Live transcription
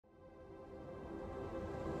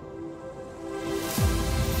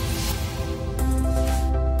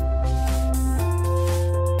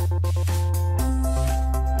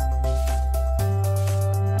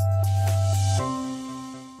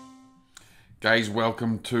Guys,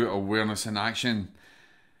 welcome to Awareness in Action.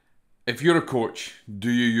 If you're a coach,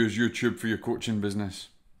 do you use YouTube for your coaching business?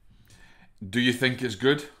 Do you think it's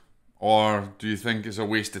good? Or do you think it's a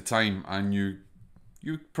waste of time and you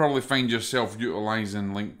probably find yourself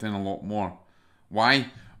utilising LinkedIn a lot more?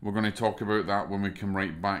 Why? We're going to talk about that when we come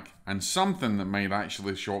right back, and something that might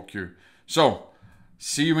actually shock you. So,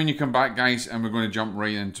 see you when you come back, guys, and we're going to jump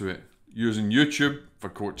right into it. Using YouTube for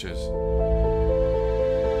coaches.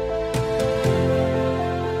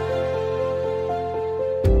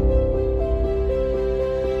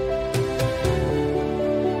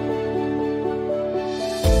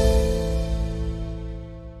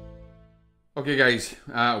 Okay guys,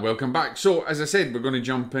 welcome back. So as I said, we're going to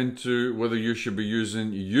jump into whether you should be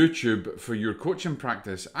using YouTube for your coaching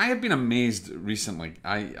practice. I have been amazed recently.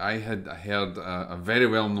 I had heard a very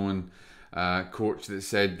well-known coach that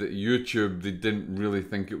said that YouTube, they didn't really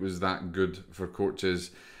think it was that good for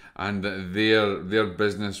coaches, and that their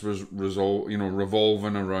business was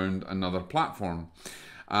revolving around another platform.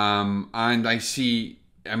 And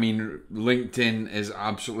I mean, LinkedIn is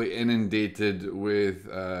absolutely inundated with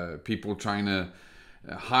people trying to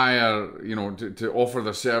hire, to offer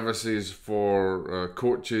their services for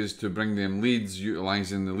coaches to bring them leads,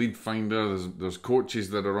 utilizing the lead finder. There's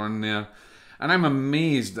coaches that are on there. And I'm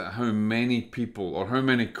amazed at how many people or how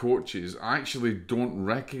many coaches actually don't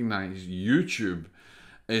recognize YouTube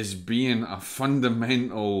as being a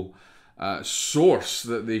fundamental source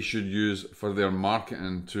that they should use for their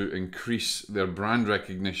marketing to increase their brand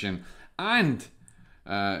recognition and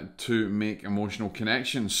to make emotional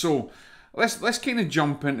connections. So let's kind of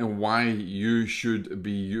jump into why you should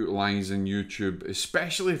be utilizing YouTube,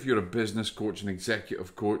 especially if you're a business coach, an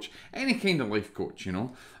executive coach, any kind of life coach,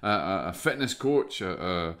 a fitness coach,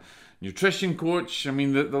 a nutrition coach. I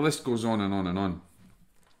mean, the list goes on and on and on.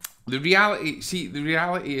 The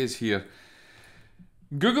reality is here.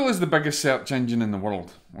 Google is the biggest search engine in the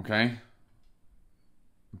world, okay?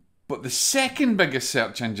 But the second biggest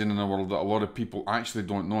search engine in the world that a lot of people actually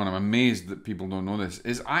don't know, and I'm amazed that people don't know this,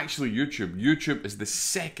 is actually YouTube. YouTube is the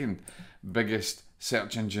second biggest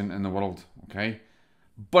search engine in the world, okay?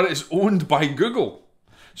 But it's owned by Google.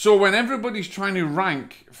 So when everybody's trying to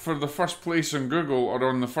rank for the first place on Google or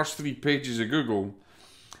on the first 3 pages of Google,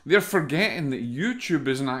 they're forgetting that YouTube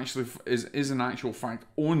is in actual fact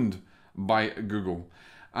owned by Google.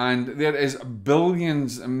 And there is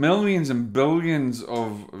billions, millions and billions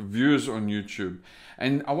of views on YouTube.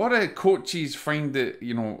 And a lot of coaches find it,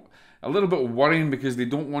 a little bit worrying because they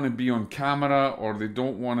don't want to be on camera or they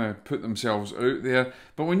don't want to put themselves out there.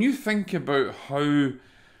 But when you think about how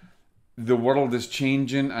the world is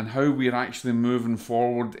changing and how we're actually moving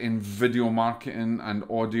forward in video marketing and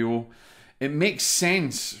audio, it makes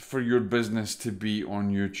sense for your business to be on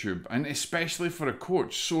YouTube, and especially for a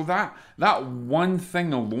coach. So that one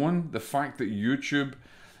thing alone, the fact that YouTube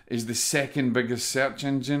is the second biggest search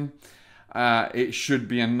engine, it should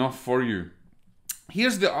be enough for you.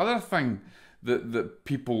 Here's the other thing that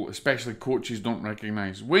people, especially coaches, don't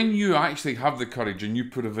recognize. When you actually have the courage and you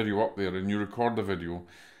put a video up there and you record the video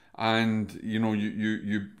and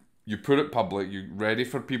you put it public, you're ready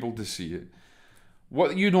for people to see it,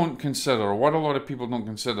 what you don't consider, or what a lot of people don't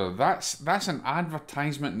consider, that's an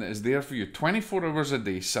advertisement that is there for you 24 hours a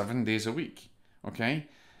day, 7 days a week, okay?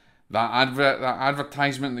 That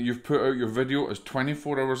advertisement that you've put out your video is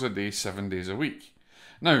 24 hours a day, 7 days a week.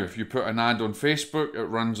 Now, if you put an ad on Facebook, it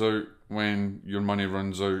runs out when your money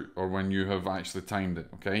runs out or when you have actually timed it,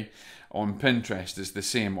 okay? On Pinterest, it's the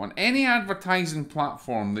same. On any advertising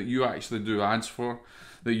platform that you actually do ads for,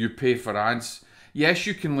 that you pay for ads, yes,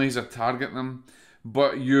 you can laser target them,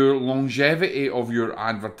 but your longevity of your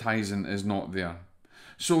advertising is not there.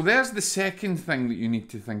 So there's the second thing that you need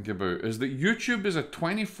to think about, is that YouTube is a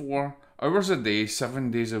 24 hours a day,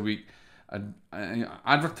 7 days a week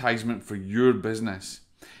advertisement for your business.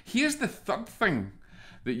 Here's the third thing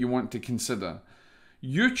that you want to consider.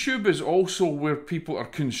 YouTube is also where people are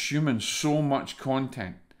consuming so much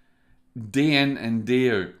content day in and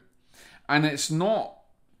day out. And it's not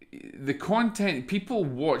the content people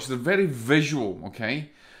watch, they're very visual, okay?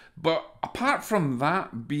 But apart from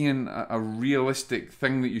that being a realistic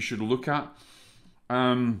thing that you should look at,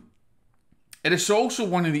 it is also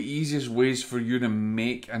one of the easiest ways for you to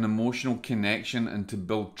make an emotional connection and to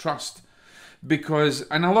build trust. Because,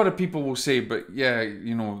 and a lot of people will say, but yeah,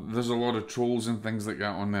 there's a lot of trolls and things like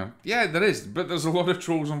that on there. Yeah, there is, but there's a lot of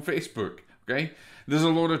trolls on Facebook, okay? There's a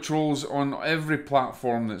lot of trolls on every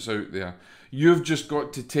platform that's out there. You've just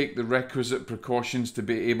got to take the requisite precautions to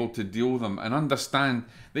be able to deal with them and understand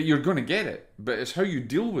that you're going to get it, but it's how you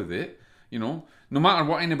deal with it, No matter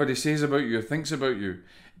what anybody says about you or thinks about you,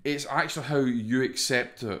 It's actually how you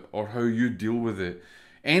accept it or how you deal with it.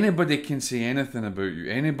 Anybody can say anything about you.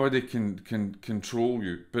 Anybody can control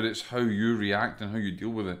you, but it's how you react and how you deal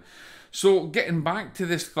with it. So getting back to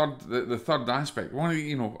this the third aspect,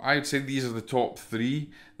 I'd say these are the top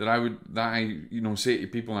three that I say to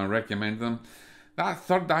people and I recommend them. That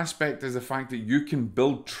third aspect is the fact that you can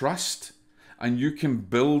build trust and you can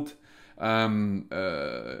build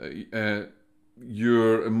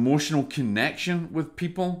your emotional connection with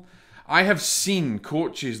people. I have seen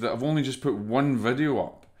coaches that have only just put one video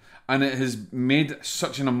up and it has made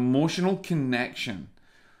such an emotional connection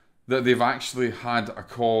that they've actually had a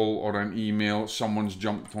call or an email, someone's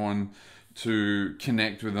jumped on to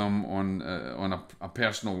connect with them on a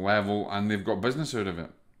personal level, and they've got business out of it.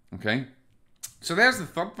 Okay? So there's the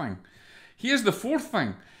third thing. Here's the fourth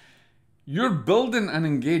thing. You're building an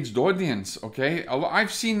engaged audience, okay?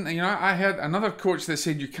 I've seen, I heard another coach that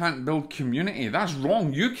said you can't build community. That's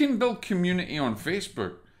wrong. You can build community on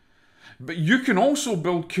Facebook, but you can also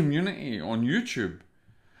build community on YouTube.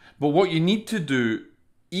 But what you need to do,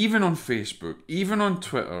 even on Facebook, even on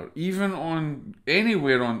Twitter, even on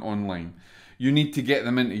anywhere online, you need to get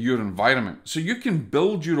them into your environment. So you can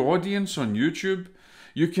build your audience on YouTube.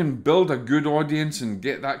 You can build a good audience and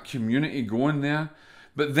get that community going there.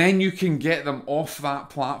 But then you can get them off that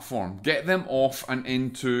platform. Get them off and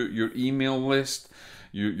into your email list,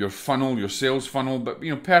 your funnel, your sales funnel, but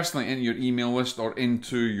personally into your email list or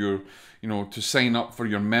into your, to sign up for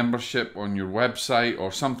your membership on your website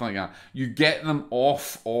or something like that. You get them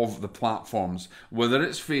off of the platforms, whether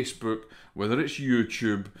it's Facebook, whether it's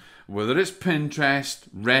YouTube, whether it's Pinterest,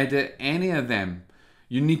 Reddit, any of them.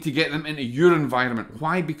 You need to get them into your environment.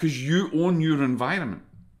 Why? Because you own your environment,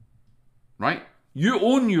 right? You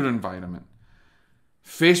own your environment.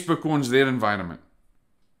 Facebook owns their environment.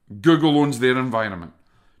 Google owns their environment.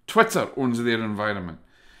 Twitter owns their environment.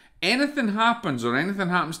 Anything happens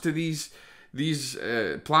to these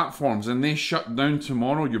platforms and they shut down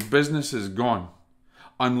tomorrow, your business is gone.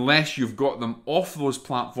 Unless you've got them off those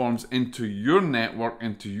platforms into your network,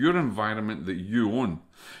 into your environment that you own.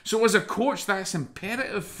 So as a coach, that's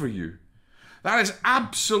imperative for you. That is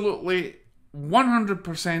absolutely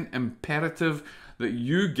 100% imperative that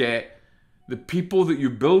you get the people that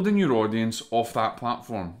you build in your audience off that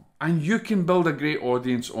platform. And you can build a great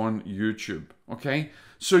audience on YouTube, okay?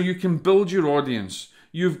 So you can build your audience.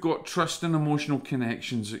 You've got trust and emotional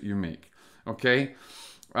connections that you make, okay?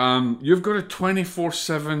 You've got a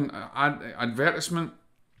 24/7 advertisement,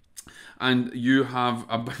 and you have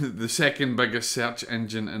the second biggest search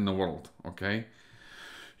engine in the world, okay?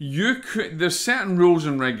 There's certain rules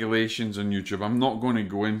and regulations on YouTube. I'm not going to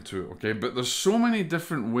go into it, okay? But there's so many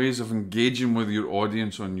different ways of engaging with your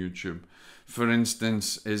audience on YouTube. For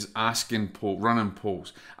instance, is running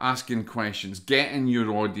polls, asking questions, getting your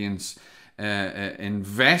audience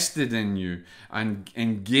invested in you and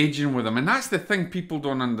engaging with them. And that's the thing people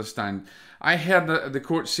don't understand. I heard the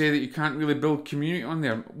coach say that you can't really build community on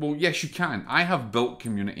there. Well, yes, you can. I have built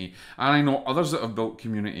community, and I know others that have built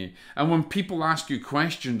community. And when people ask you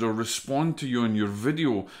questions or respond to you in your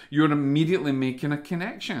video, you're immediately making a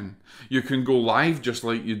connection. You can go live just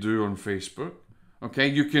like you do on Facebook. Okay,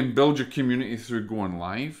 you can build your community through going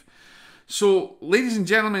live. So, ladies and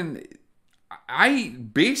gentlemen, I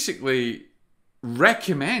basically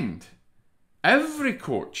recommend every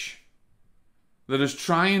coach that is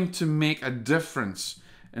trying to make a difference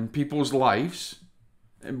in people's lives,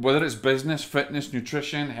 whether it's business, fitness,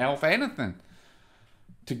 nutrition, health, anything,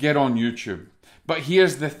 to get on YouTube. But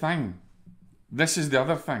here's the thing. This is the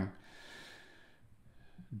other thing.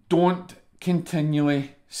 Don't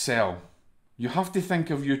continually sell. You have to think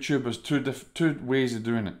of YouTube as two ways of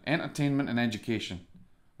doing it. Entertainment and education.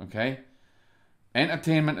 Okay?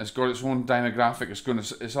 Entertainment has got its own demographic.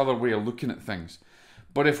 It's other way of looking at things.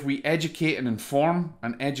 But if we educate and inform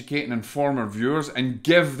our viewers and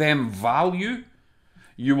give them value,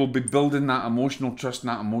 you will be building that emotional trust and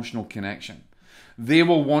that emotional connection. They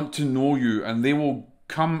will want to know you and they will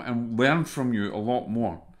come and learn from you a lot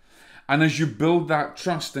more. And as you build that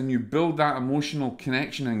trust and you build that emotional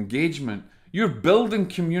connection and engagement, you're building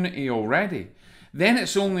community already. Then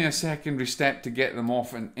it's only a secondary step to get them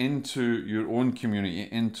off and into your own community,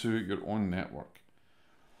 into your own network.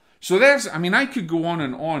 So I could go on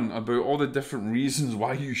and on about all the different reasons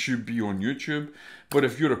why you should be on YouTube, but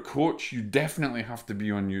if you're a coach, you definitely have to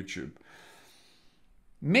be on YouTube.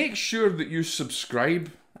 Make sure that you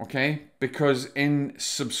subscribe, okay? Because in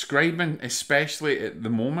subscribing, especially at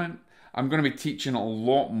the moment, I'm going to be teaching a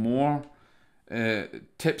lot more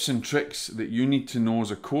tips and tricks that you need to know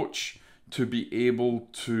as a coach to be able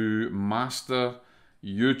to master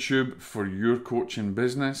YouTube for your coaching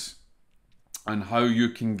business and how you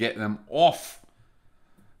can get them off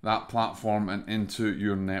that platform and into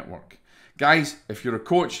your network. Guys, if you're a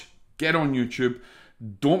coach, get on YouTube.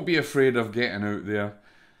 Don't be afraid of getting out there.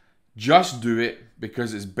 Just do it,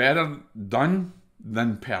 because it's better done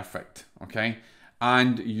than perfect, okay?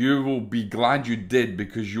 And you will be glad you did,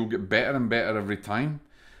 because you'll get better and better every time.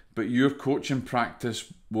 But your coaching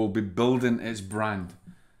practice will be building its brand.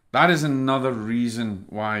 That is another reason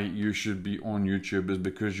why you should be on YouTube, is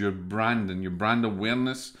because your brand and your brand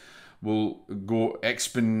awareness will go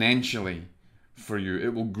exponentially for you.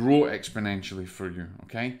 It will grow exponentially for you,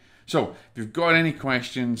 okay? So if you've got any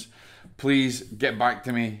questions, please get back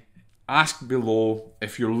to me. Ask below.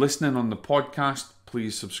 If you're listening on the podcast,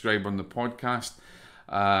 please subscribe on the podcast.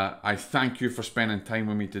 I thank you for spending time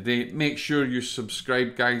with me today. Make sure you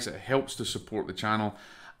subscribe, guys. It helps to support the channel.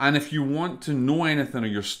 And if you want to know anything, or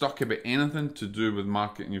you're stuck about anything to do with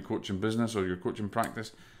marketing your coaching business or your coaching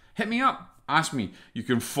practice, hit me up. Ask me. You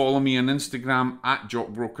can follow me on Instagram at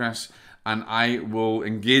JockBrochus, and I will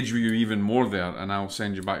engage with you even more there, and I'll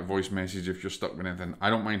send you back a voice message if you're stuck with anything. I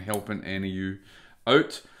don't mind helping any of you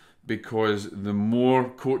out, because the more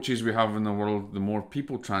coaches we have in the world, the more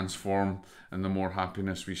people transform and the more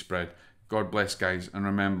happiness we spread. God bless, guys. And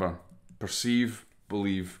remember, perceive,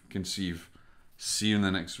 believe, conceive. See you in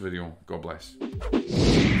the next video. God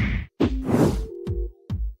bless.